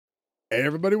Hey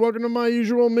everybody, welcome to My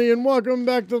Usual Me, and welcome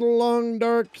back to the Long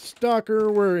Dark Stalker,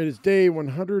 where it is day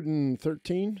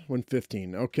 113,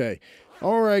 115. Okay.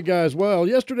 All right, guys. Well,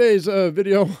 yesterday's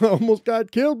video almost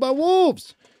got killed by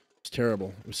wolves. It's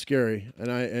terrible. It was scary, and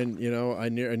I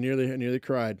nearly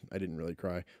cried. I didn't really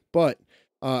cry, but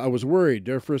I was worried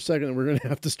there for a second that we're gonna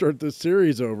have to start this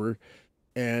series over,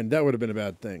 and that would have been a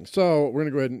bad thing. So we're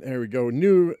gonna go ahead and here we go.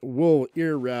 New wool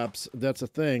ear wraps. That's a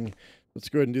thing. Let's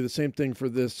go ahead and do the same thing for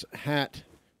this hat,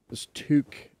 this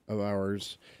toque of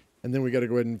ours. And then we got to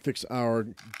go ahead and fix our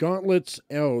gauntlets.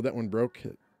 Oh, that one broke.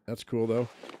 That's cool, though.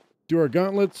 Do our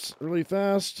gauntlets really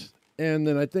fast. And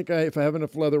then I think if I have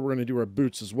enough leather, we're going to do our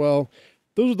boots as well.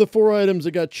 Those are the 4 items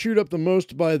that got chewed up the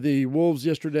most by the wolves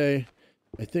yesterday.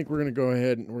 I think we're going to go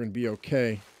ahead and we're going to be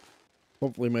okay.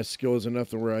 Hopefully my skill is enough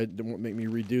to where it won't make me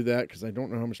redo that, because I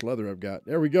don't know how much leather I've got.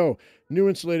 There we go. New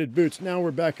insulated boots. Now we're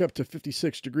back up to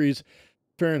 56 degrees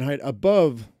Fahrenheit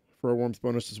above for our warmth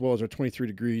bonus, as well as our 23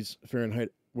 degrees Fahrenheit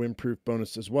windproof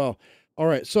bonus as well. All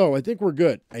right, so I think we're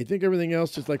good. I think everything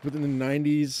else is like within the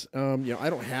 90s. I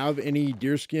don't have any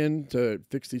deer skin to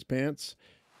fix these pants,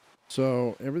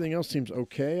 so everything else seems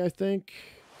okay, I think.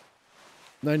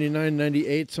 99,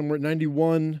 98, somewhere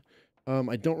 91.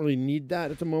 I don't really need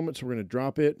that at the moment, so we're going to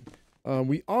drop it.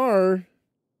 We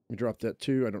drop that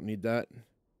too. I don't need that.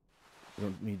 I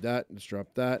don't need that. Let's drop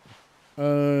that.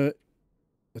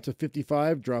 That's a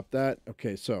 55. Drop that.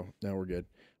 Okay, so now we're good.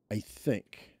 I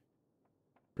think.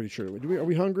 Pretty sure. Are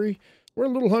we hungry? We're a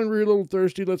little hungry, a little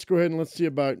thirsty. Let's go ahead and let's see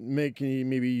about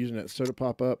maybe using that soda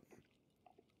pop up.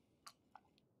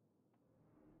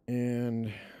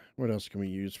 And what else can we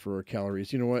use for our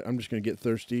calories? You know what? I'm just going to get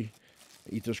thirsty.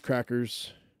 Eat those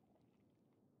crackers.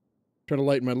 Try to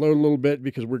lighten my load a little bit,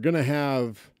 because we're gonna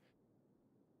have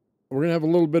a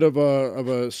little bit of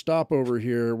a stopover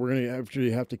here. We're gonna actually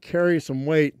have to carry some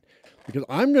weight, because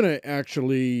I'm gonna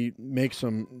actually make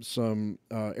some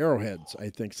arrowheads. I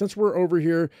think since we're over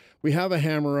here, we have a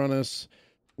hammer on us.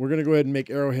 We're gonna go ahead and make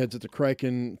arrowheads at the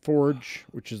Kraken Forge,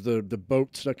 which is the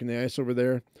boat stuck in the ice over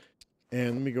there.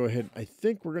 And let me go ahead. I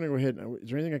think we're going to go ahead. Is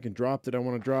there anything I can drop that I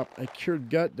want to drop? I cured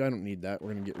gut. I don't need that.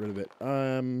 We're going to get rid of it.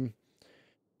 I'm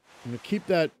going to keep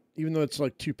that, even though it's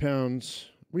like 2 pounds.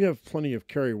 We have plenty of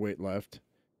carry weight left.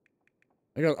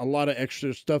 I got a lot of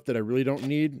extra stuff that I really don't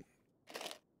need,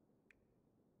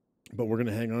 but we're going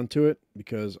to hang on to it,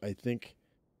 because I think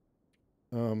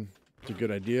it's a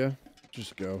good idea.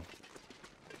 Just go.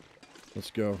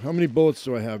 Let's go. How many bullets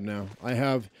do I have now? I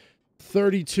have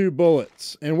 32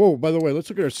 bullets. And whoa, by the way, let's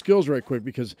look at our skills right quick,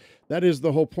 because that is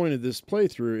the whole point of this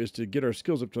playthrough, is to get our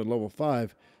skills up to level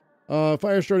 5.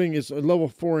 Fire starting is a level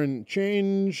 4 and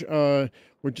change. We're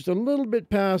just a little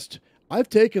bit past. I've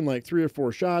taken like 3 or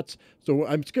 4 shots, so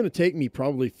it's going to take me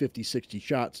probably 50, 60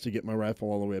 shots to get my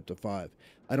rifle all the way up to 5.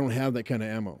 I don't have that kind of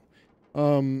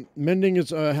ammo. Mending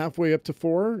is halfway up to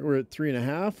 4. We're at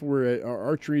 3.5. We're at our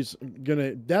archery's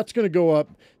that's gonna go up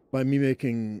by me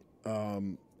making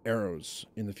arrows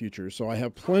in the future. So I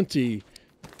have plenty.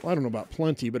 Well, I don't know about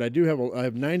plenty, but I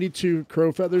have 92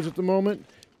 crow feathers at the moment.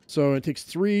 So it takes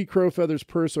 3 crow feathers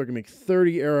per, so I can make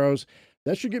 30 arrows.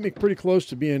 That should get me pretty close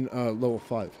to being level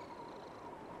 5.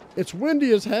 It's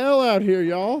windy as hell out here,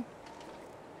 y'all.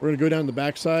 We're gonna go down the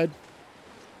backside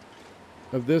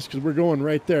of this, because we're going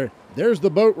right there. There's the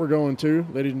boat we're going to,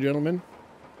 ladies and gentlemen.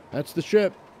 That's the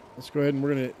ship. Let's go ahead and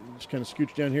we're gonna just kind of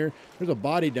scooch down here. There's a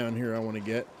body down here I want to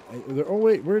get. Oh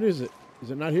wait, where is it?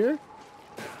 Is it not here?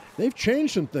 They've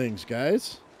changed some things,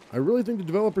 guys. I really think the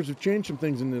developers have changed some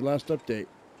things in the last update,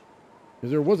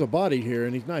 because there was a body here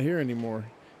and he's not here anymore.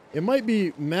 It might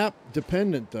be map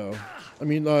dependent, though. I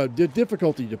mean,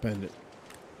 difficulty dependent.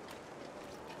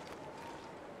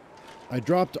 I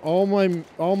dropped all my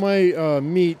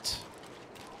meat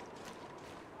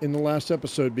in the last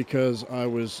episode because I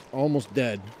was almost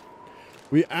dead.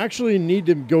 We actually need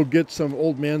to go get some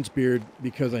old man's beard,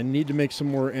 because I need to make some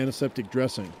more antiseptic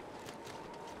dressing.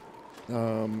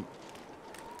 So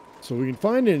we can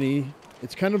find any.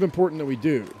 It's kind of important that we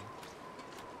do.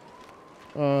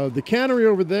 The cannery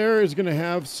over there is going to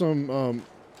have some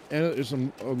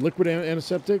liquid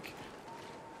antiseptic.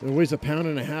 It weighs 1.5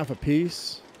 pounds a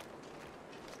piece.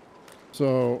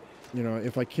 So,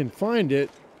 if I can find it,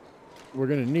 we're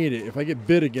going to need it. If I get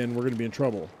bit again, we're going to be in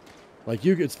trouble. Like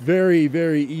it's very,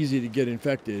 very easy to get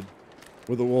infected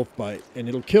with a wolf bite, and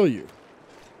it'll kill you.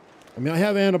 I mean, I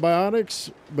have antibiotics,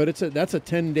 but that's a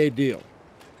 10-day deal.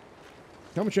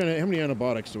 How many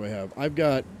antibiotics do I have? I've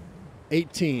got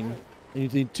 18, and you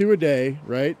need 2 a day,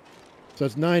 right? So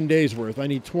that's 9 days worth. I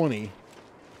need 20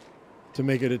 to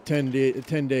make it a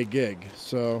 10-day gig.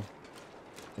 So,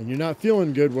 and you're not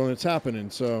feeling good when it's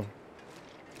happening. So,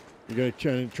 You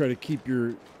gotta try to keep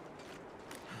your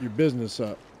business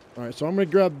up. All right, so I'm gonna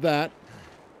grab that.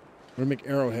 I'm gonna make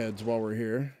arrowheads while we're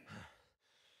here.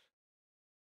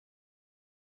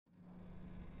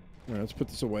 All right, let's put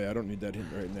this away. I don't need that hint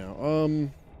right now.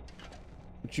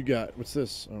 What you got? What's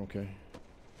this? Oh, okay.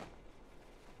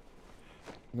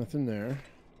 Nothing there.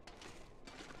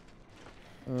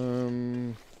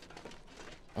 I'm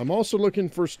also looking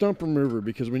for stump remover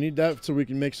because we need that so we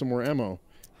can make some more ammo.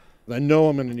 I know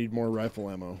I'm going to need more rifle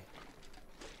ammo.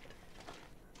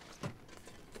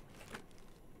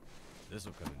 This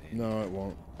will come in handy. No, it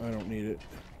won't. I don't need it.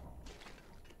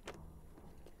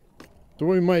 So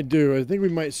what we might do, I think we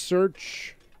might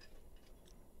search.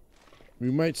 We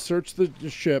might search the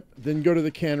ship, then go to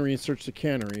the cannery and search the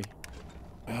cannery.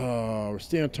 Oh,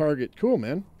 stay on target. Cool,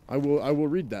 man. I will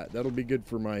read that. That'll be good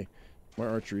for my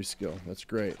archery skill. That's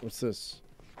great. What's this?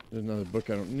 There's another book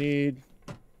I don't need.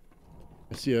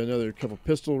 I see another couple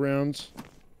pistol rounds.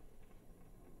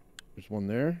 There's one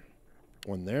there.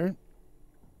 One there.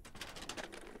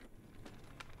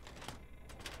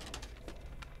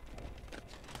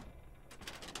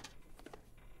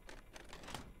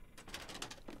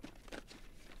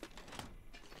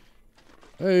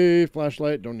 Hey,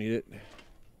 flashlight. Don't need it.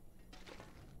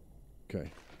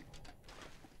 Okay.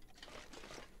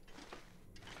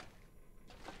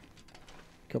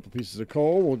 Couple pieces of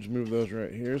coal. We'll just move those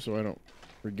right here so I don't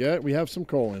forget. We have some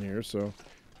coal in here, so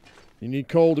you need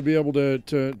coal to be able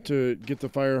to get the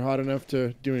fire hot enough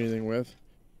to do anything with.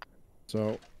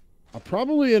 So I'll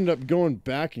probably end up going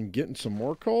back and getting some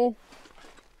more coal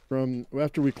from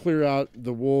after we clear out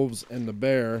the wolves and the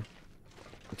bear.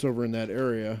 It's over in that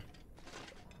area.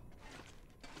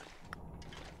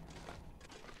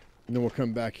 And then we'll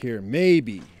come back here.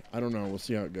 Maybe. I don't know. We'll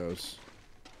see how it goes.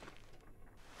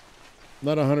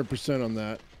 Not 100% on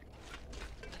that.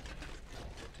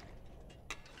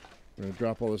 I'm going to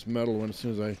drop all this metal when as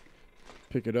soon as I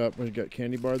pick it up. We got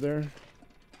candy bar there.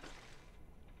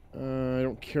 I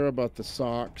don't care about the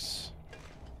socks.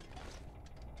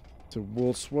 It's a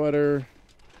wool sweater.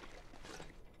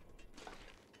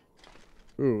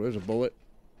 Ooh, there's a bullet.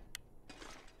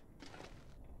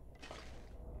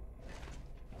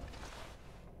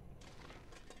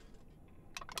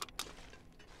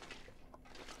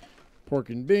 Pork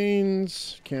and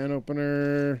beans, can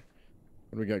opener.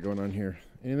 What do we got going on here?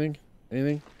 Anything?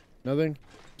 Anything? Nothing?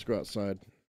 Let's go outside.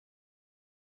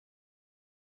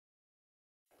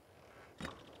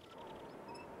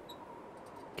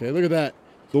 Okay, look at that.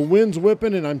 The wind's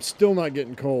whipping and I'm still not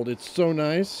getting cold. It's so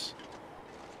nice.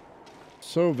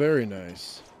 So very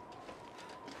nice.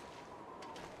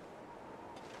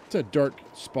 It's a dark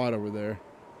spot over there.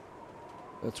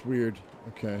 That's weird.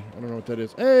 Okay, I don't know what that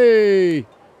is. Hey!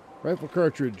 Rifle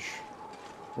cartridge.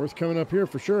 Worth coming up here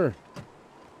for sure.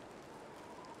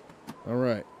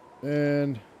 Alright.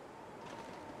 And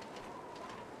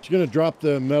she's gonna drop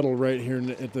the metal right here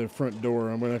at the front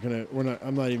door. I'm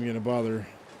not even gonna bother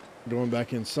going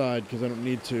back inside because I don't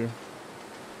need to.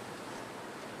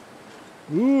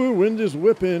 Ooh, wind is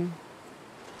whipping.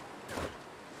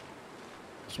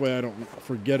 This way I don't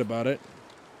forget about it.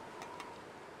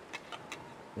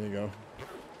 There you go.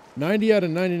 90 out of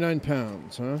 99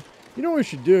 pounds, huh? You know what we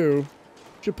should do?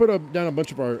 We should put down a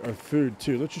bunch of our food,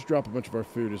 too. Let's just drop a bunch of our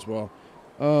food as well.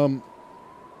 Ooh, I'm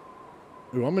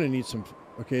going to need some...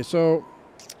 Okay, so...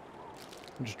 It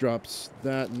just drops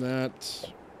that and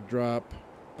that. Drop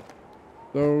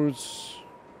those.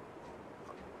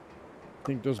 I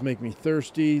think those make me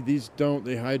thirsty. These don't.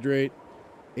 They hydrate.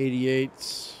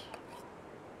 88s.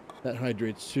 That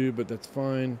hydrates, too, but that's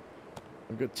fine.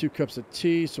 I've got 2 cups of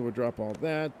tea, so we'll drop all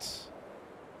that.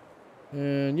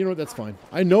 And you know what? That's fine.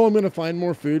 I know I'm going to find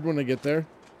more food when I get there.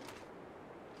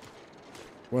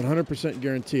 100%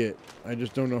 guarantee it. I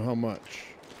just don't know how much.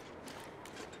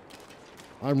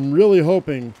 I'm really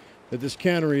hoping that this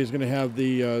cannery is going to have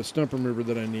the stump remover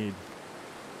that I need.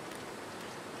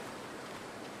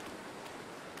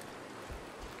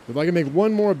 If I can make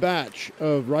one more batch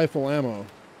of rifle ammo,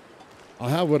 I'll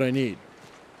have what I need.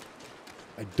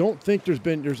 I don't think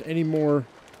there's any more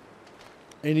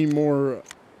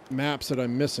maps that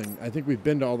I'm missing. I think we've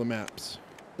been to all the maps.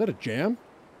 Is that a jam?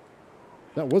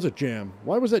 That was a jam.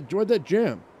 Why'd that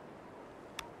jam?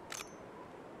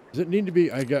 Does it need to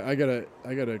be? I gotta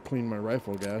clean my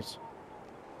rifle, guys.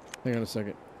 Hang on a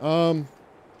second.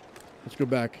 Let's go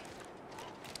back.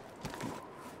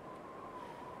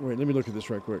 Wait, let me look at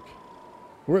this right quick.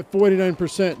 We're at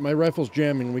 49%. My rifle's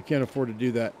jamming. We can't afford to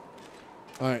do that.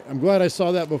 All right, I'm glad I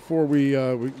saw that before we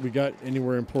got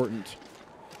anywhere important.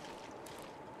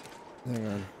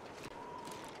 Hang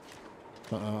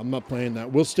on. I'm not playing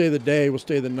that. We'll stay the day. We'll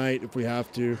stay the night if we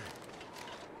have to.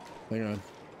 Hang on.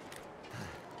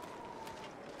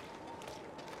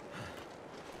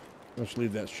 Let's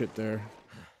leave that shit there.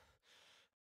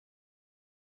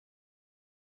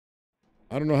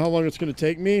 I don't know how long it's going to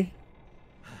take me.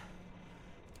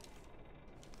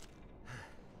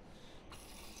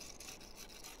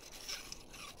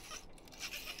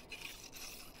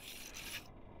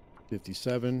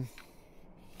 $57.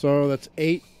 So that's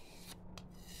 8.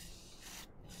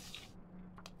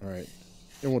 All right.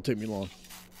 It won't take me long.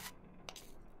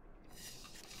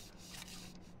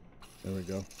 There we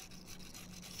go.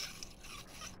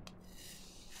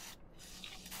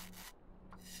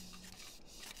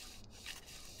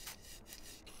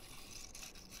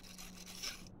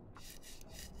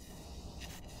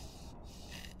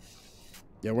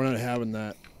 Yeah, we're not having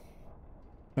that.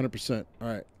 100%. All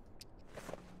right.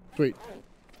 Sweet.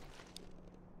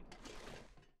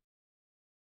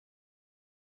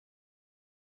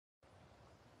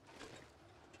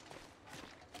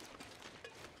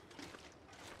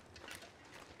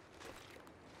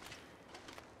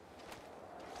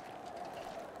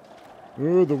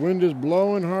 Ooh, the wind is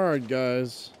blowing hard,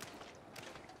 guys.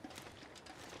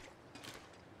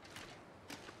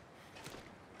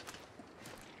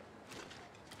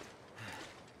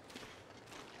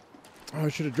 Oh, I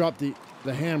should have dropped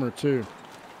the hammer, too.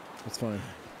 That's fine.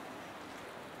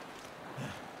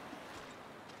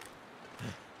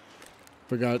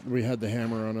 Forgot we had the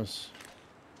hammer on us.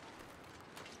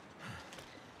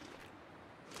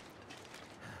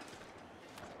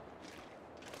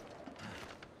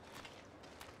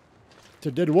 It's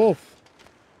a dead wolf.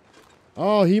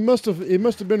 Oh, he must have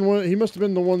been one. He must have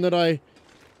been the one that I.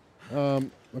 Okay,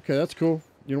 that's cool.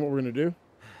 You know what we're gonna do?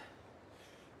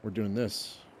 We're doing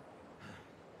this.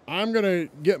 I'm gonna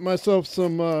get myself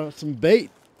some bait.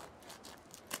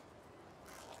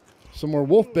 Some more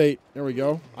wolf bait. There we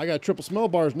go. I got triple smell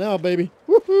bars now, baby.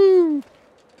 Woohoo!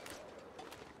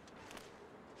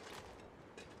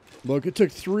 Look, it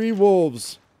took 3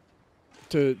 wolves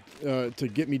to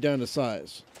get me down to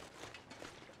size.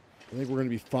 I think we're gonna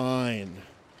be fine.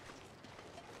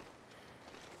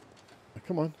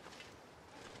 Come on.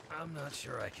 I'm not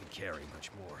sure I can carry much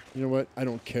more. You know what? I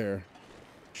don't care.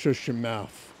 Shush your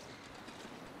mouth.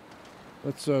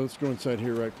 Let's go inside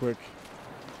here right quick.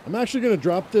 I'm actually gonna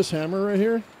drop this hammer right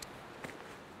here.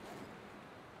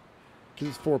 'Cause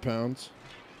it's 4 pounds.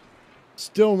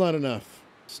 Still not enough.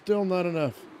 Still not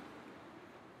enough.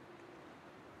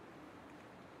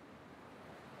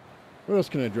 What else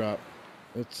can I drop?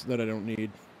 That I don't need.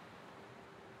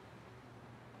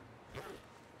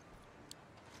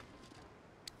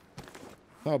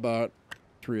 How about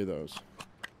 3 of those?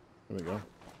 There we go.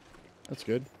 That's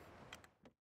good.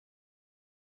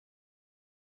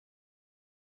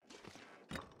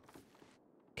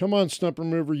 Come on, stump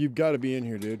remover. You've got to be in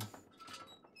here, dude.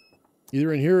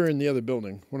 Either in here or in the other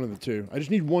building. One of the two. I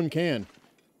just need 1 can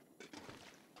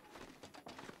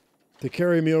to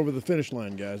carry me over the finish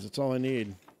line, guys. That's all I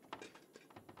need.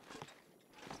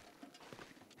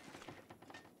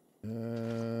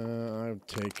 I'll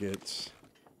take it.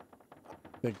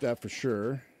 Take that for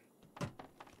sure.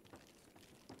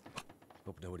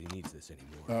 Hope nobody needs this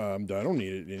anymore. I don't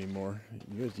need it anymore.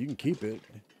 You can keep it.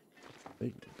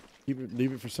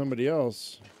 Leave it for somebody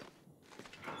else.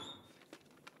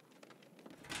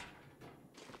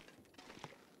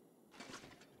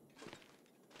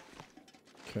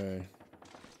 Okay.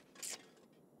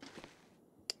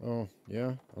 Oh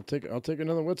yeah, I'll take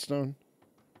another whetstone.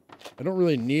 I don't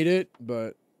really need it,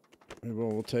 but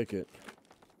we'll take it.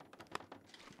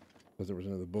 Because there was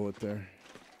another bullet there.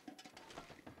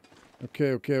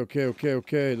 Okay.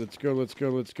 Let's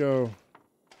go.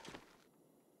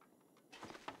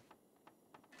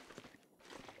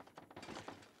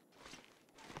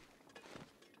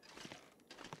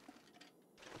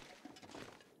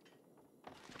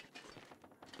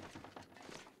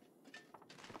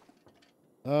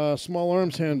 Small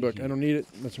arms handbook. I don't need it.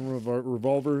 That's a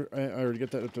revolver. I already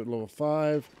get that up to level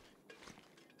 5.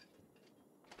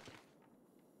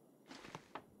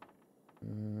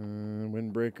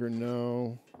 Windbreaker,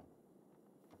 no.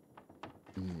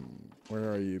 Where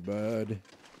are you, bud?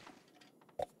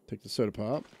 Take the soda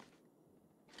pop.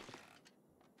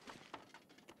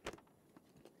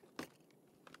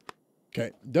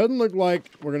 Okay, doesn't look like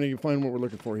we're going to find what we're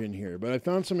looking for in here, but I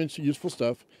found some useful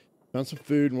stuff. Found some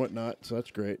food and whatnot, so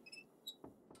that's great.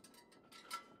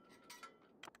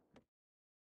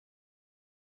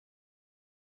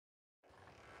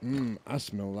 I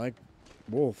smell like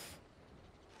wolf.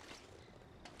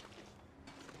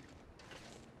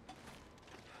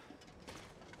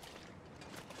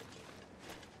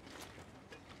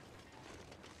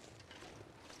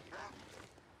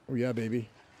 Oh, yeah, baby.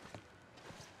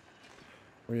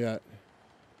 Where you at?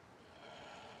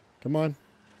 Come on.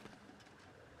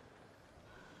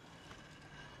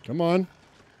 Come on.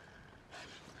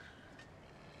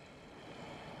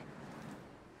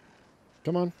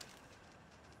 Come on.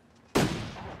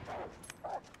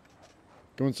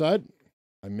 Go inside.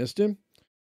 I missed him.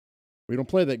 We don't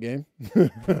play that game.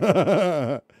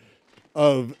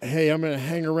 Of, hey, I'm going to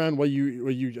hang around while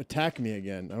you attack me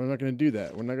again. I'm not going to do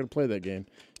that. We're not going to play that game.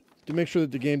 To make sure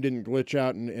that the game didn't glitch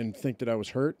out and think that I was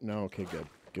hurt. No, okay, good.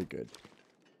 Good.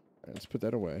 All right, let's put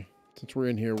that away. Since we're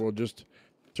in here, we'll just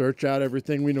search out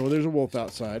everything. We know there's a wolf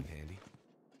outside.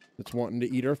 It's wanting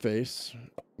to eat our face.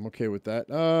 I'm okay with that.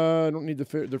 I don't need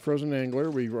the frozen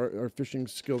angler. Our fishing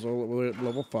skills are at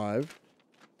level 5.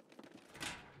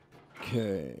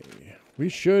 Okay.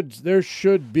 There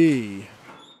should be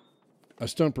a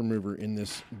stump remover in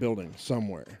this building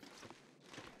somewhere.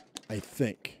 I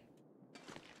think.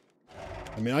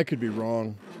 I mean, I could be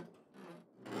wrong.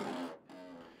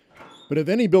 But if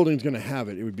any building's going to have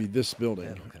it, it would be this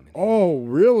building. Oh,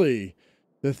 really?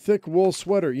 The thick wool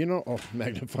sweater. You know, oh,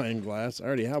 magnifying glass. I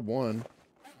already have one.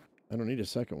 I don't need a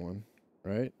second one,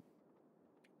 right?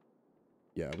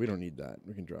 Yeah, we don't need that.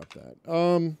 We can drop that.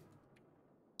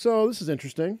 So this is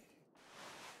interesting.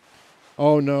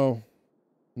 Oh, no.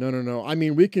 No. I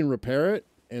mean, we can repair it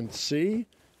and see,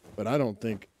 but I don't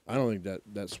think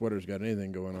that sweater's got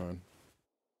anything going on.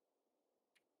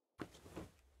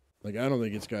 Like, I don't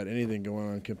think it's got anything going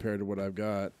on compared to what I've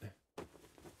got.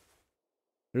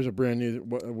 There's a brand new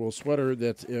wool sweater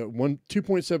that's 2.7,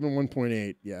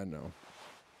 1.8. Yeah, no.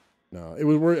 It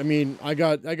was worth. I mean, I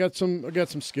got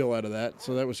some skill out of that,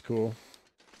 so that was cool.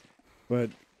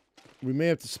 But we may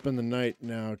have to spend the night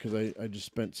now because I just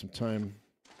spent some time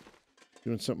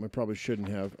doing something I probably shouldn't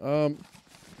have. You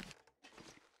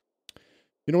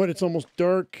know what? It's almost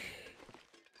dark.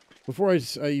 Before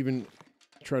I even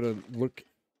try to look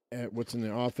at what's in the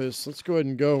office, let's go ahead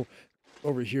and go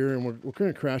over here, and we're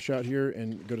going to crash out here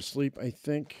and go to sleep, I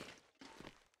think.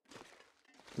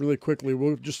 Really quickly,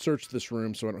 we'll just search this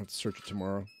room so I don't have to search it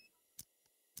tomorrow.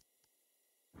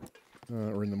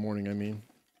 Or in the morning, I mean.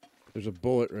 There's a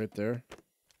bullet right there.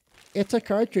 It's a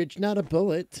cartridge, not a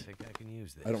bullet. I think I can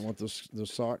use this. I don't want those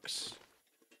socks.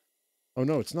 Oh,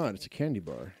 no, it's not. It's a candy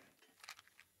bar.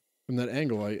 From that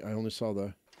angle, I only saw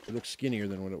it looks skinnier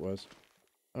than what it was.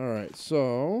 All right,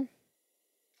 so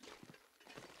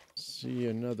see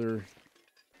another.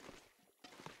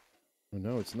 Oh,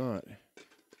 no, it's not.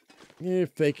 You're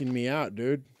faking me out,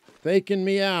 dude. Faking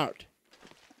me out.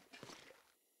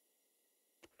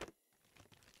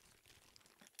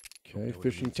 Okay,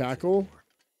 fishing tackle.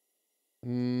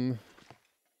 Don't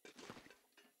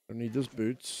need those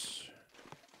boots.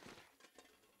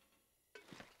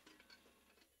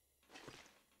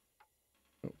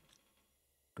 Oh,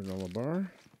 granola bar.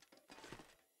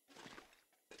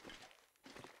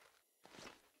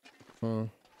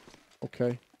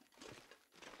 Okay.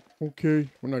 Okay,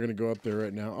 we're not gonna go up there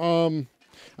right now.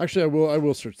 Actually, I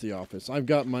will search the office.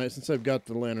 Since I've got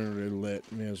the lantern already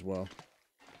lit, may as well.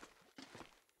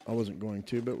 I wasn't going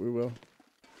to, but we will.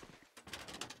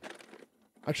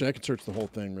 Actually, I can search the whole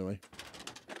thing, really.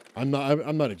 I'm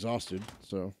not exhausted,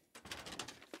 so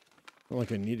not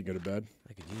like I need to go to bed.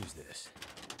 I could use this.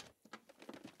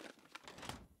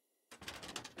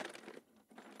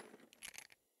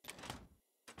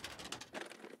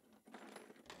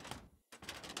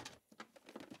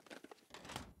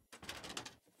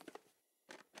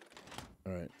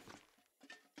 All right.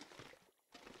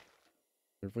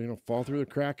 Careful you don't fall through the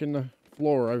crack in the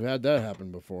floor. I've had that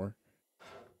happen before.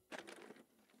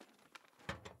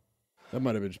 That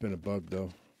might have just been a bug, though.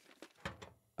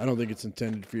 I don't think it's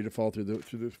intended for you to fall through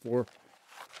the floor.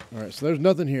 All right, so there's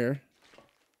nothing here.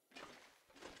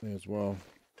 May as well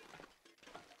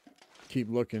keep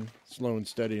looking, slow and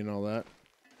steady, and all that.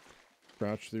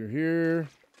 Crouch through here,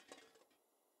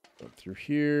 up through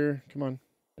here. Come on,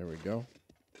 there we go.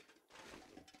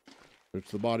 Search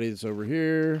the body that's over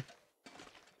here.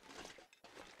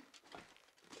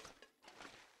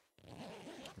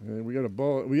 And we got a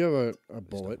bullet. We have a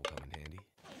bullet. Come in handy.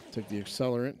 Take the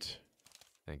accelerant.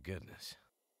 Thank goodness.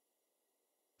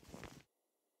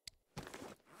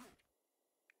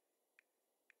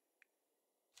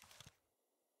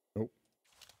 Nope.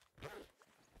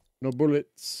 No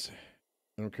bullets.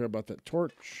 I don't care about that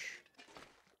torch.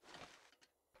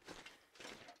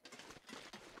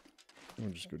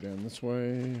 We'll just go down this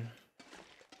way.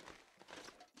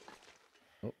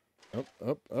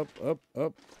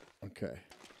 Up. Okay.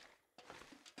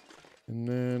 And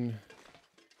then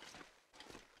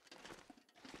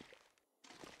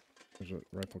there's a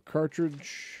rifle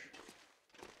cartridge.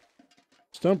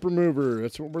 Stump remover.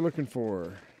 That's what we're looking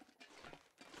for.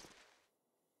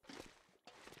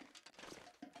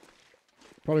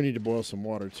 Probably need to boil some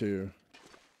water too.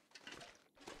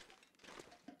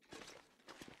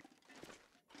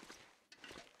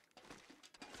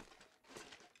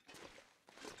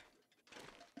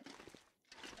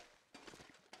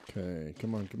 Okay,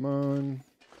 come on, come on.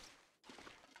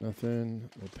 Nothing.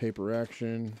 No paper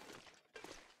action.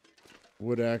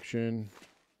 Wood action.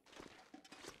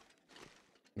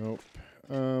 Nope.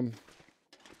 I'm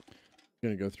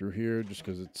gonna go through here just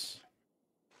because it's.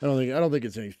 I don't think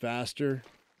it's any faster.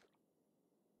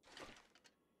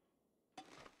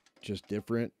 Just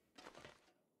different.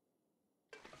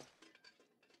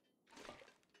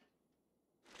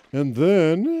 And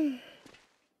then,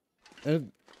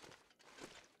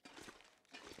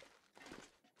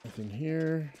 nothing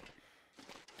here.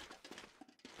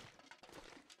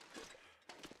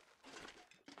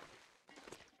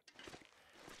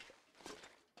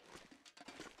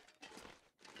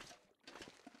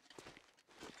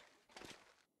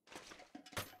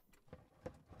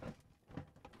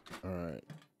 All right.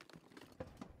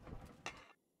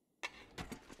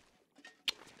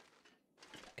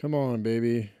 Come on,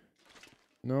 baby.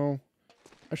 No.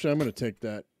 Actually, I'm going to take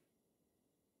that.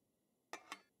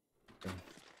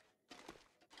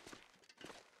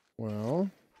 Well,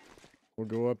 we'll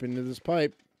go up into this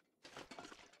pipe.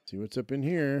 See what's up in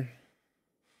here.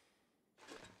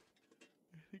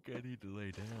 I think I need to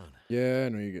lay down. Yeah, I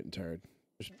know you're getting tired.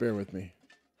 Just bear with me.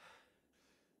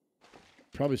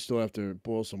 Probably still have to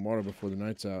boil some water before the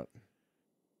night's out.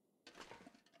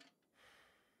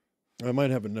 I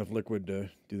might have enough liquid to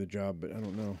do the job, but I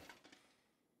don't know.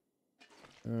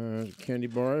 Candy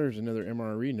bar. There's another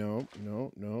MRE. Nope,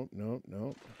 nope, nope, nope,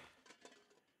 nope.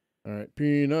 All right,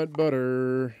 peanut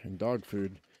butter and dog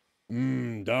food.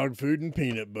 Dog food and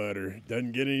peanut butter.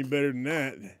 Doesn't get any better than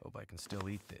that. Hope I can still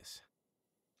eat this.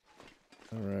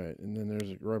 All right, and then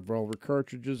there's revolver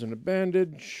cartridges and a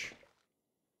bandage.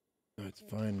 That's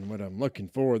fine. What I'm looking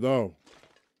for, though.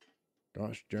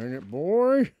 Gosh darn it,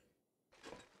 boy.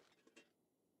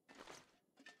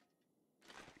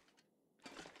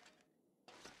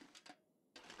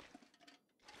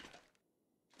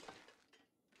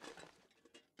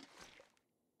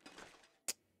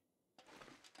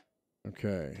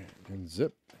 Okay, and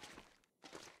zip.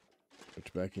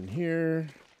 Switch back in here.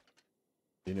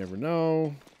 You never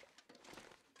know.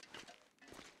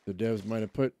 The devs might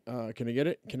have put, can I get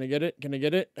it? Can I get it? Can I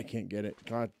get it? I can't get it.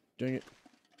 God dang it.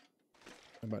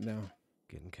 How about now?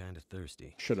 Getting kind of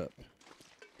thirsty. Shut up.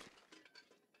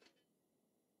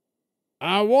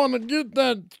 I want to get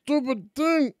that stupid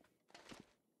thing.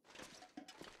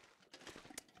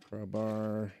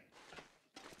 Crowbar.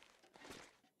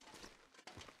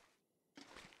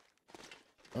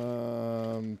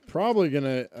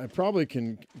 I probably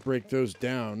can break those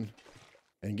down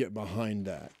and get behind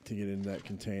that to get into that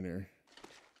container.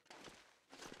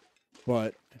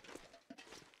 But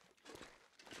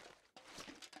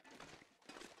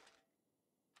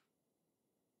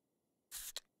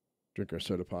drink our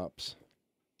soda pops.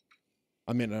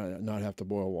 I may not have to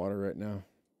boil water right now.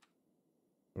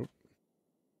 Oh.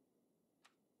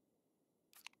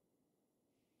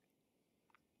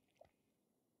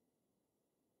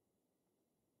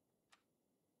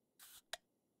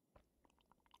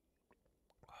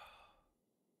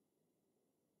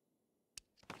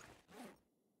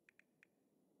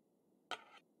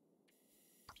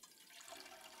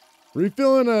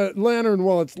 Refilling a lantern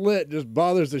while it's lit just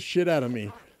bothers the shit out of me.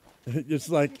 It's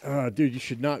like, oh, dude, you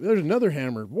should not. There's another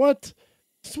hammer. What?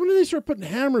 Since when did they start putting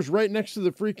hammers right next to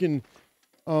the freaking,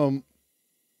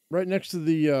 right next to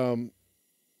the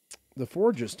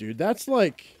forges, dude? That's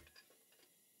like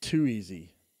too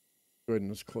easy. Go ahead and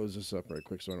let's close this up right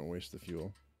quick so I don't waste the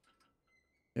fuel.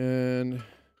 And,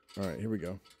 all right, here we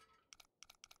go.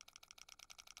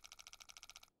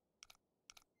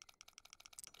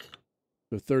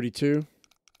 So 32.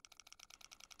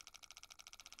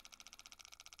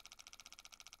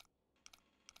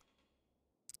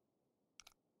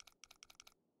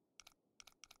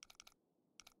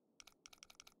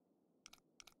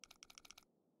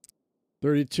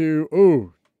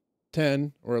 Ooh,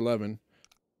 10 or 11.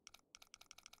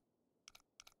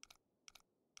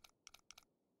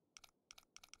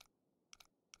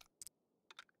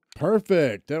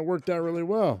 Perfect. That worked out really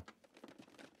well.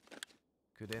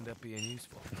 Could end up being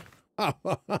useful.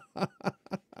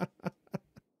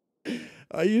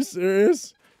 Are you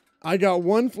serious? I got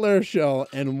one flare shell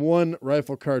and one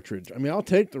rifle cartridge. I mean, I'll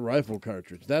take the rifle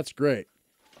cartridge. That's great.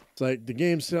 It's like the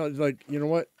game sounds like, you know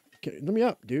what? Let me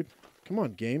up, dude. Come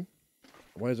on, game.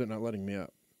 Why is it not letting me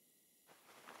up?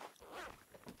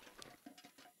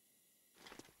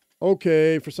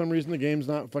 Okay, for some reason the game's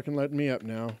not fucking letting me up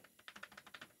now.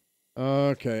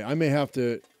 Okay, I may have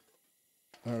to...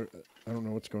 I don't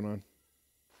know what's going on.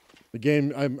 The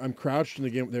game, I'm crouched in the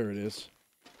game. There it is.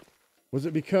 Was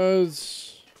it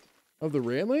because of the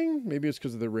railing? Maybe it's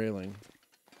because of the railing.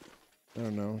 I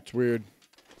don't know. It's weird.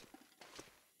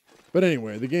 But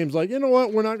anyway, the game's like, you know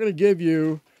what? We're not going to give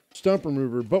you stump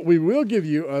remover, but we will give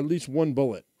you at least one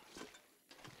bullet.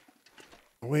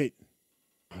 Oh, wait.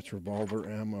 That's revolver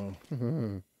ammo.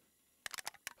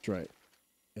 That's right.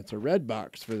 It's a red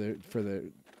box for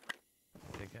the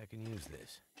I think I can use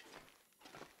this.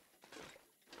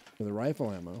 for the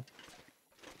rifle ammo.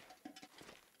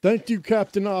 Thank you,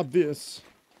 Captain Obvious.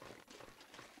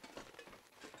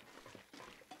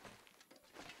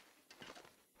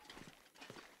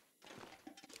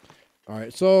 All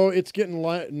right, so it's getting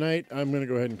night. I'm going to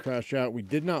go ahead and crash out. We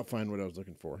did not find what I was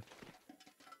looking for.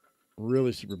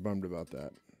 Really super bummed about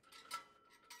that.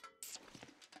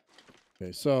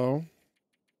 Okay, so...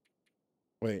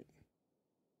 Wait.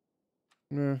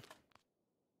 Nah.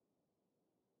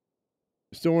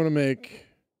 I still want to make...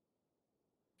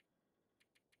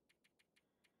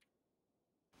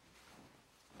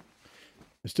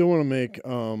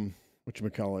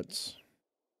 whatchamacallits.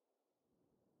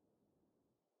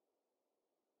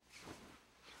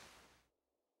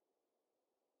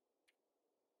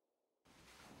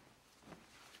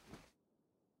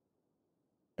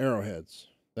 Arrowheads.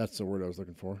 That's the word I was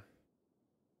looking for.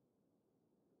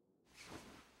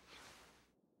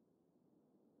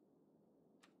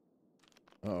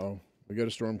 Uh-oh. We got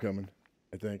a storm coming,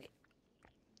 I think.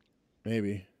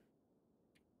 Maybe.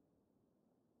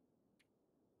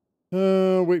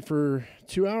 Wait for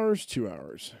 2 hours? 2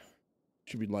 hours.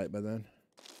 Should be light by then.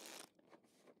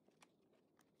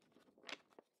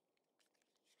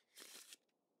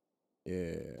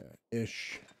 Yeah,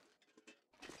 ish.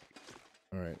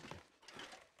 All right.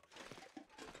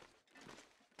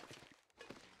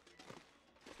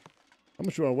 How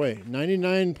much do I weigh?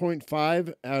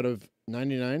 99.5 out of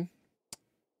 99.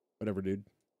 Whatever, dude.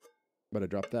 But I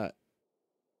dropped that.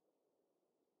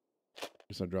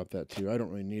 Guess I dropped that too. I don't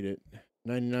really need it.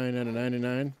 99 out of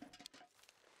 99.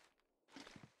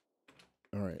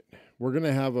 All right. We're going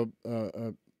to have a...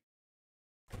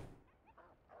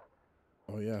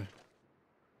 Oh, yeah.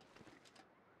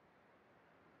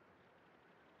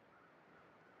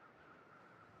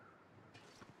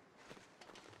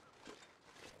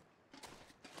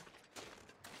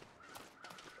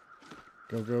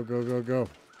 Go, go, go, go, go.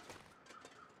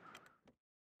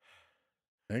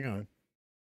 Hang on.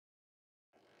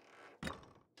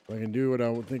 I can do what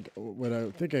I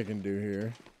think I can do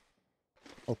here.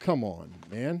 Oh, come on,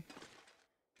 man.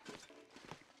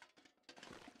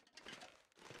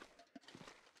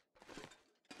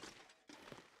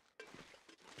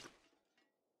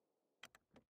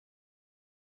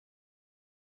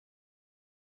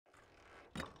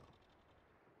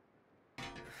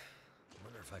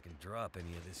 Wonder if I can drop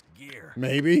any of this gear.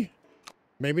 Maybe.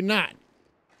 Maybe not.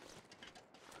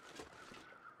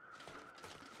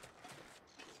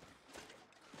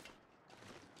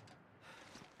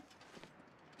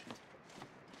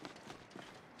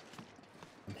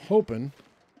 I'm hoping.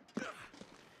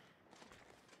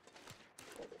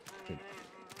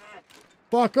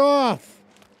 Fuck off.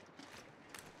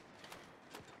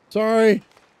 Sorry.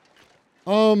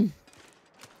 I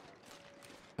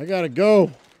gotta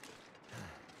go.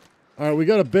 All right, we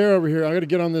got a bear over here. I gotta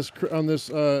get on this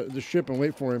the ship and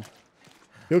wait for him.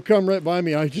 He'll come right by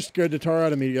me. I just scared the tar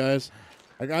out of me, guys.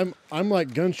 Like I'm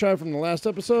like gun shy from the last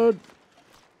episode.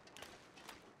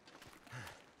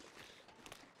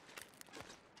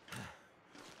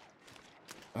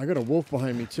 I got a wolf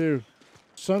behind me too.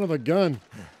 Son of a gun.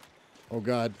 Oh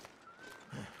God.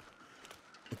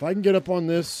 If I can get up on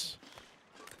this,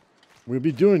 we'll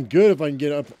be doing good if I can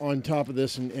get up on top of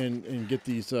this and get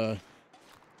these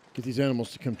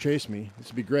animals to come chase me. This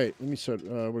would be great. Let me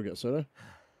soda. We got soda?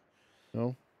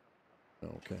 No? No,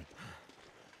 okay.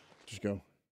 Just go.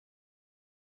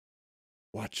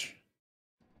 Watch.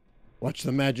 Watch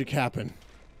the magic happen.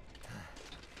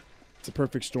 It's a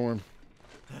perfect storm.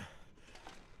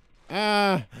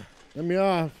 Ah! Let me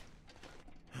off.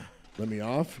 Let me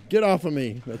off? Get off of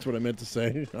me. That's what I meant to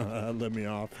say. Let me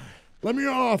off. Let me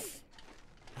off!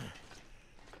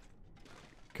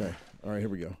 Okay. All right, here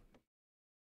we go.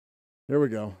 Here we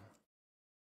go.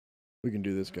 We can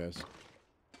do this, guys.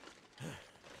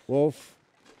 Wolf,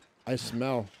 I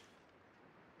smell.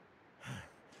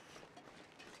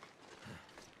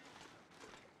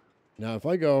 Now, if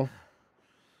I go...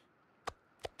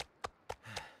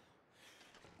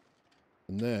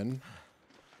 And then...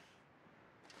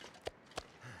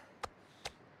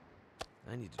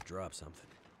 I need to drop something.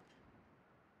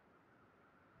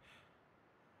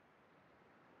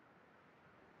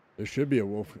 There should be a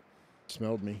wolf.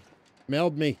 Smelled me.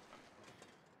 Smelled me.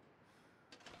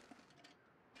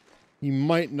 He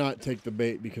might not take the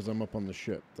bait because I'm up on the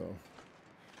ship, though.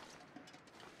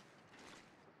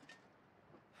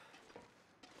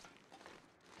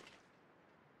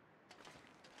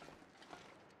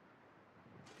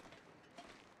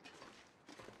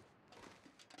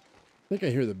 I think I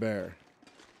hear the bear.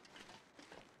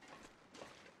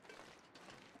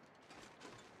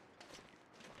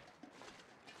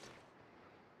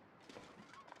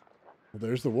 Well,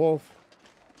 there's the wolf.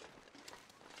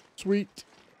 Sweet.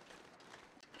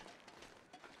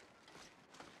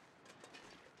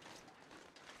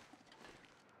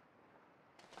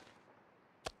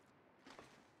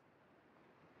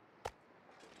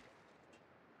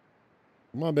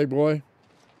 Come on, big boy.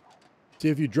 See,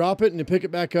 if you drop it and you pick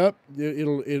it back up,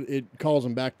 it calls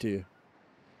him back to you.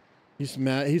 He's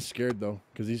mad. He's scared though,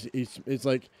 because it's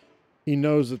like he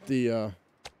knows that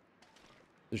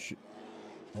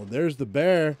oh, there's the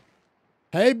bear.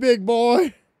 Hey, big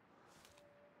boy.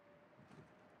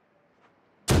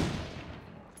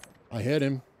 I hit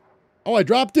him. Oh, I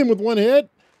dropped him with one hit.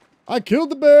 I killed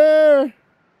the bear.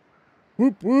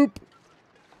 Whoop whoop.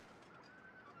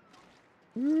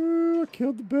 Ooh, I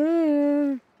killed the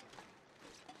bear.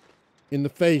 In the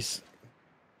face.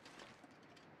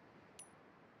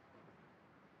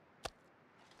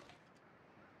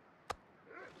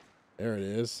 There it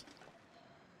is.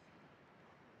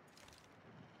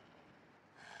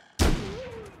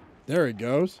 There it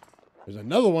goes. There's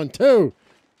another one too.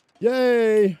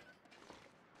 Yay.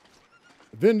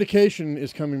 Vindication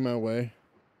is coming my way.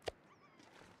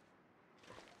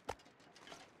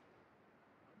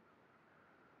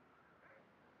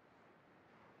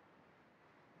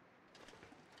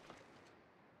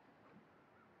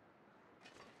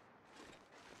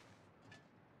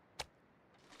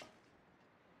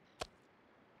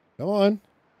 Come on.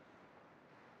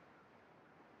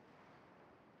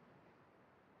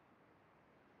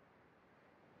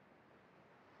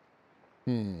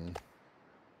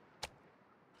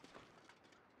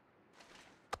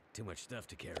 Too much stuff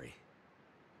to carry.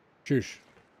 Shush.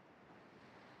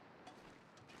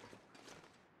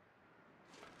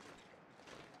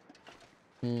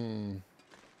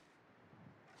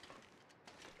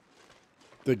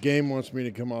 The game wants me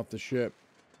to come off the ship.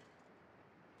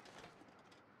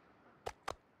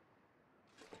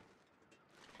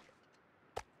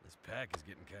 This pack is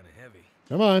getting kind of heavy.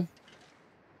 Come on.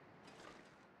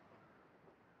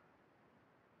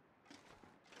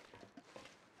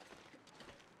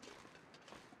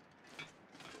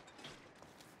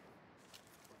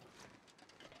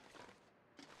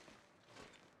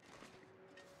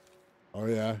 Oh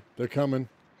yeah, they're coming.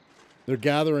 They're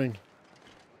gathering.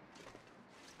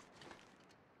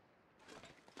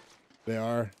 They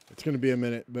are. It's going to be a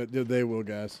minute, but they will,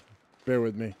 guys. Bear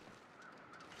with me.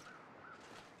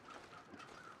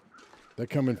 They're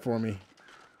coming for me. I'm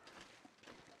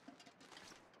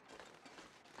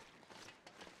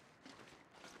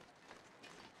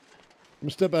going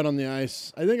to step out on the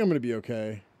ice. I think I'm going to be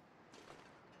okay.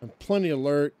 I'm plenty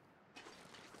alert.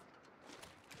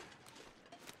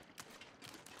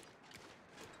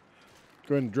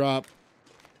 Go ahead and drop.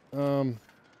 Let's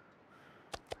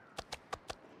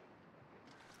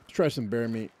try some bear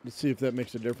meat. Let's see if that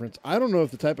makes a difference. I don't know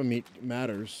if the type of meat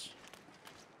matters.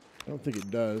 I don't think it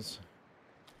does.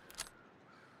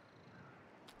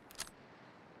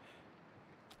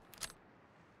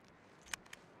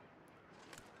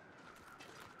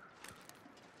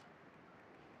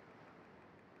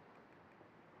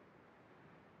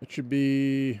 It should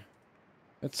be...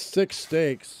 That's 6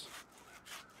 steaks.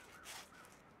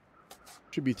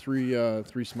 Should be three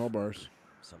small bars.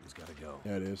 Something's got to go.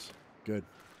 Yeah, it is. Good.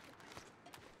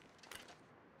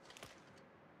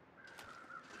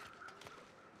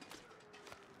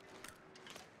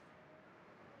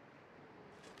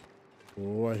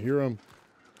 Oh, I hear them.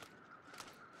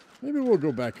 Maybe we'll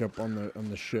go back up on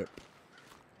the ship.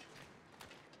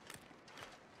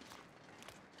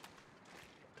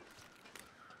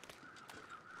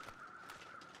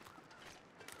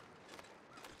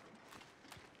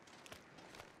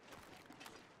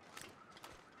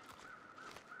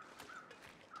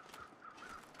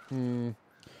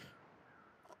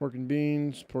 Pork and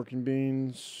beans, pork and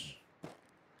beans.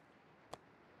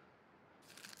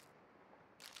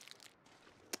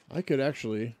 We could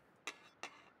actually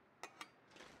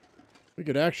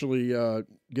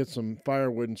get some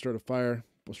firewood and start a fire.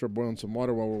 We'll start boiling some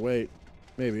water while we wait.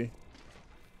 Maybe.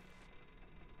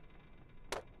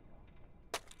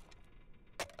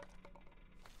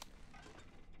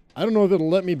 I don't know if it'll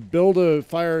let me build a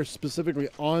fire specifically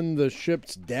on the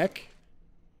ship's deck.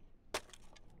 I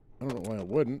don't know why it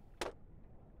wouldn't.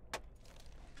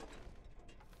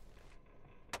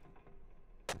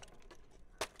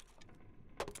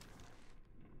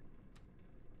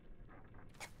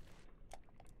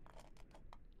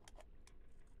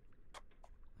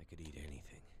 I could eat anything.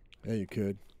 Yeah, you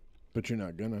could, but you're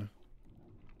not gonna.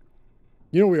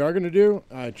 You know what we are gonna do?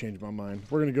 I changed my mind.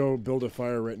 We're gonna go build a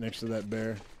fire right next to that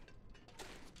bear.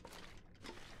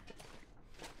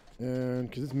 And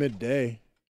because it's midday,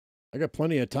 I got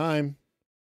plenty of time.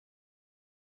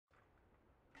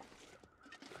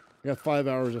 I got 5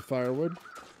 hours of firewood.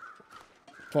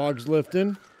 Fog's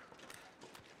lifting.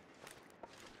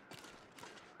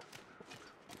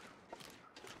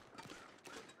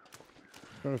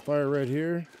 Got a fire right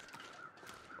here.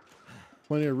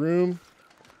 Plenty of room.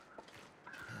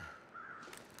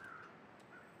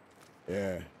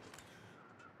 Yeah.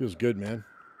 Feels good, man.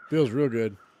 Feels real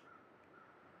good.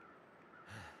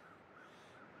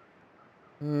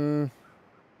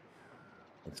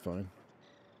 That's fine.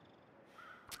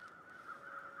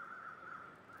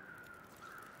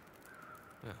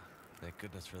 Oh, thank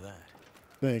goodness for that.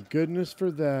 Thank goodness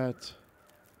for that.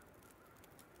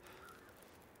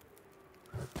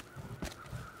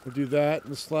 We'll do that.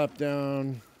 Let's slap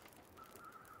down.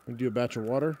 We'll do a batch of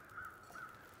water.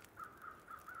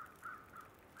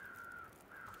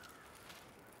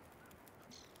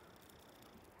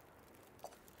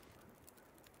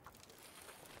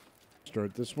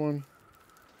 Start this one.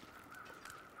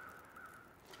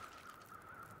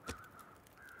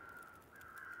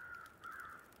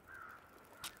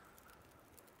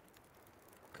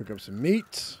 Cook up some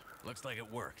meat. Looks like it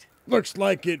worked. Looks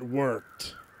like it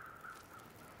worked.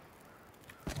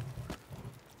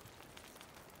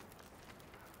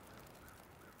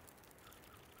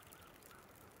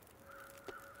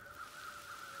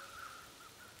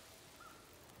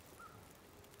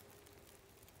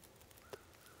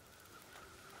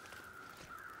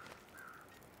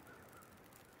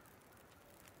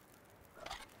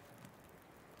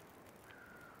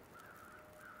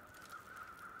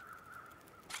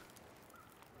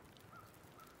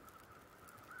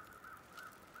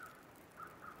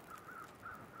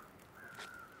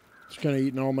 Just kind of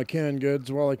eating all my canned goods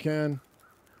while I can.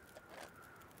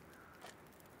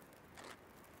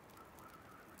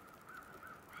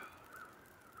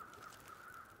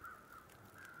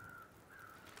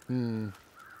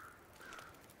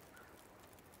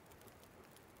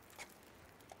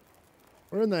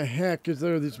 Where in the heck is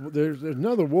there? There's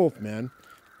another wolf, man.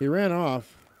 He ran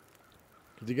off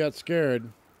because he got scared.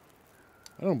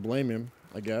 I don't blame him,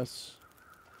 I guess.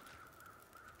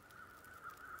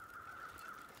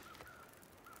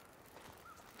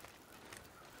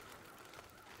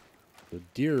 The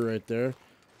deer right there.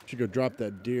 Should go drop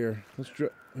that deer.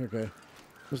 Okay.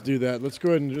 Let's do that. Let's go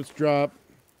ahead and just drop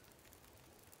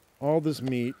all this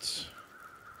meat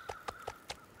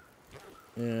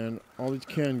and all these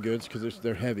canned goods because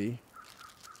they're heavy.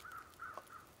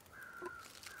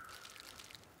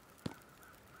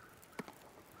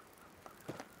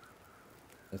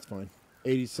 That's fine.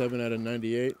 87 out of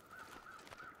 98.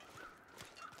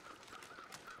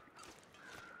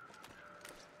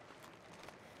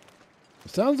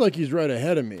 It sounds like he's right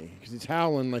ahead of me because he's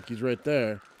howling like he's right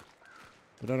there.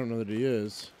 But I don't know that he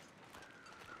is.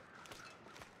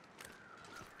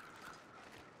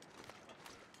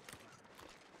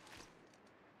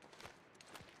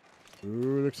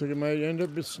 Ooh, looks like it might end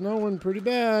up snowing pretty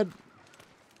bad.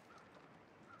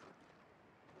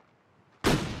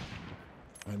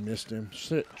 I missed him.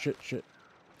 Shit. Is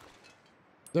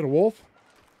that a wolf?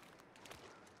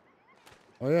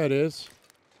 Oh, yeah, it is.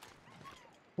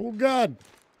 Oh, God.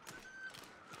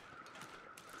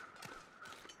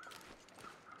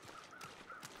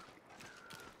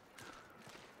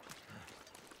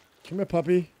 Come here,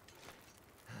 puppy.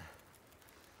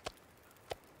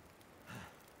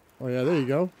 Oh, yeah, there you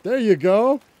go. There you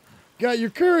go. Got your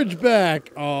courage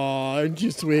back. Aw, aren't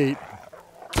you sweet?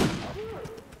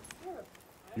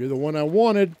 You're the one I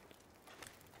wanted.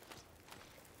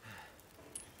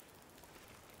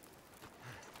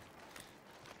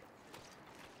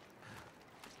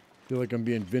 Feel like I'm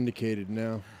being vindicated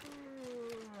now.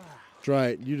 Try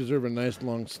it. You deserve a nice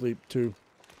long sleep, too.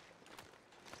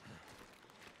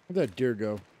 Where'd that deer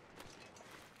go?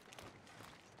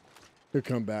 He'll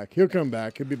come back. He'll come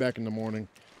back. He'll be back in the morning.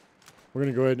 We're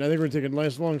going to go ahead and I think we're going to take a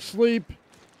nice long sleep.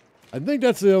 I think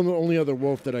that's the only other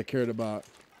wolf that I cared about.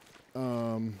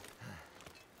 Is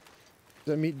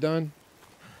that meat done?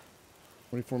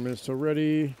 24 minutes till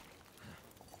ready.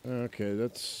 Okay,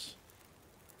 that's...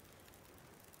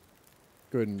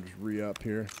 Go ahead and just re-up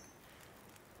here.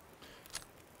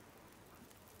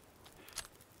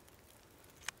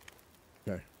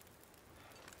 Okay.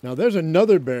 Now there's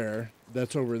another bear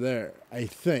that's over there, I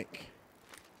think.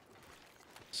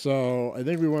 So I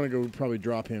think we want to go probably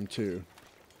drop him too.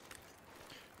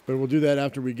 But we'll do that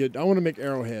after we get... I want to make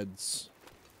arrowheads.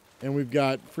 And we've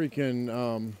got freaking...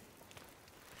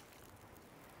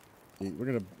 we're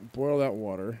going to boil that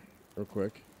water real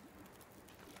quick.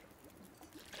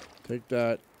 Take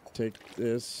that. Take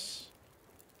this.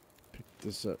 Pick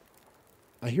this up.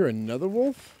 I hear another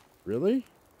wolf? Really?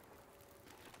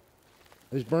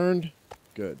 He's burned?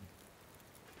 Good.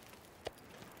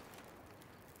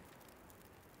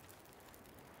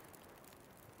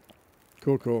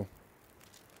 Cool, cool.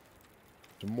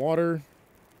 Some water.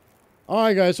 All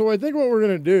right, guys. So I think what we're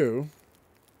going to do...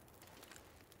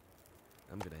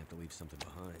 I'm going to have to leave something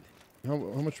behind.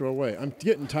 How much do I weigh? I'm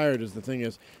getting tired is the thing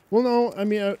is. Well, no. I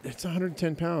mean, it's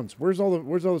 110 pounds. Where's all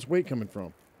this weight coming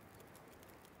from?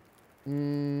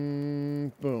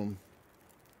 Boom.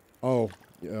 Oh,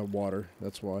 yeah, water.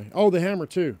 That's why. Oh, the hammer,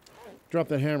 too. Drop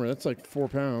that hammer. That's like 4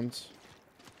 pounds.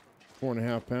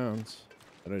 4.5 pounds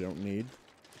that I don't need.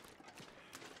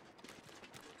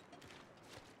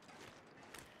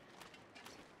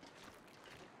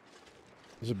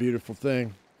 It's a beautiful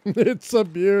thing. It's a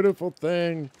beautiful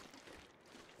thing.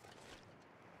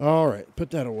 All right,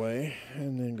 put that away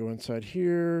and then go inside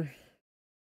here.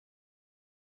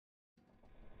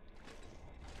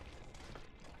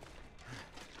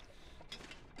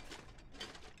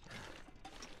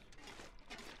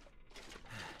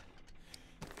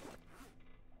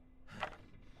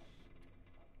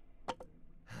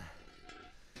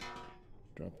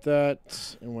 Drop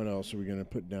that. And what else are we going to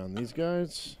put down? These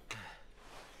guys?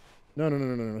 No, no, no,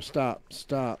 no, no, no. Stop,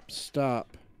 stop,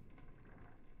 stop.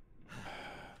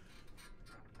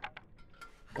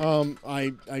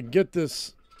 I get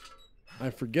this.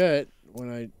 I forget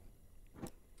when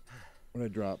I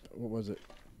drop. What was it?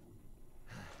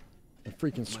 A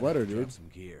freaking sweater, dude. Some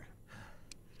gear.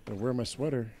 Gotta wear my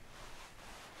sweater.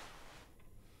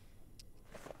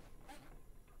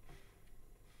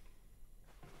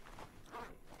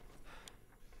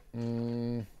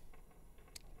 Mm.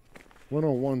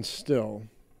 101 still.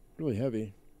 Really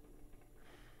heavy.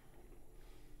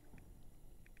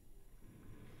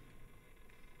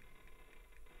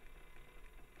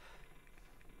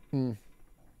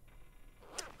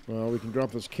 Well, we can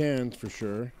drop those cans for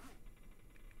sure.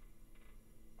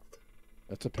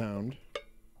 That's a pound.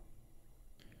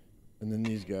 And then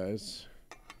these guys.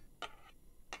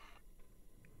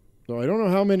 So I don't know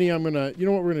how many I'm gonna... You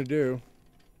know what we're gonna do?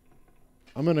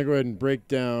 I'm gonna go ahead and break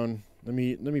down... Let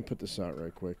me put this out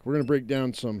right quick. We're gonna break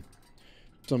down some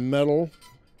metal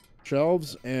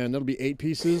shelves, and that'll be 8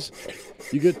 pieces.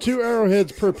 You get 2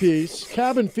 arrowheads per piece.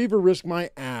 Cabin fever risk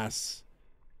my ass.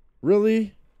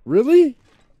 Really? Really?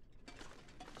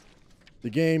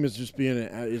 The game is just being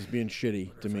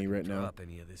shitty to me right now.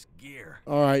 Any of this gear.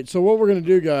 All right, so what we're gonna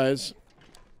do, guys?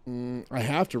 I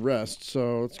have to rest,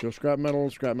 so let's go scrap metal,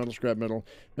 scrap metal, scrap metal.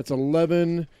 That's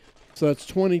 11. So that's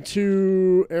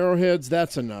 22 arrowheads.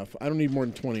 That's enough. I don't need more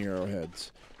than 20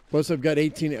 arrowheads. Plus, I've got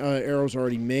 18 arrows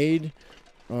already made.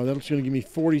 That's going to give me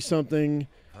 40 something.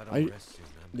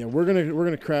 Yeah, we're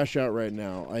gonna crash out right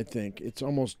now. I think it's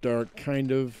almost dark,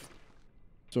 kind of.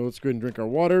 So let's go ahead and drink our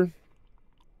water.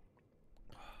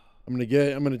 I'm gonna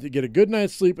get a good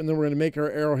night's sleep, and then we're gonna make our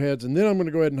arrowheads, and then I'm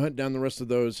gonna go ahead and hunt down the rest of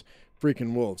those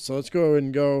freaking wolves. So let's go ahead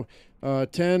and go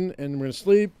 10, and we're gonna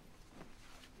sleep.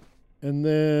 And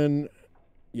then,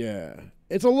 yeah,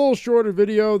 it's a little shorter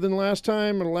video than last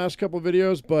time or the last couple of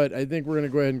videos, but I think we're going to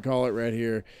go ahead and call it right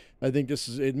here. I think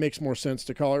it makes more sense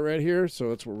to call it right here, so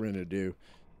that's what we're going to do.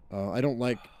 I don't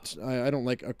like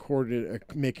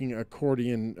making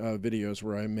accordion videos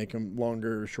where I make them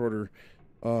longer or shorter,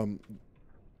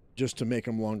 just to make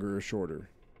them longer or shorter.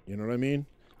 You know what I mean?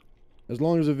 As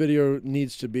long as a video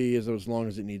needs to be, as long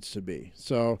as it needs to be.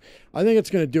 So I think it's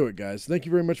going to do it, guys. Thank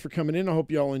you very much for coming in. I hope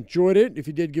you all enjoyed it. If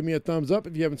you did, give me a thumbs up.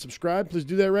 If you haven't subscribed, please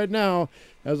do that right now.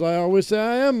 As I always say,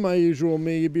 I am my usual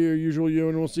me, be your usual you,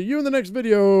 and we'll see you in the next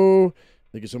video.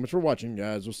 Thank you so much for watching,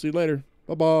 guys. We'll see you later.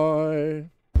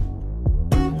 Bye-bye.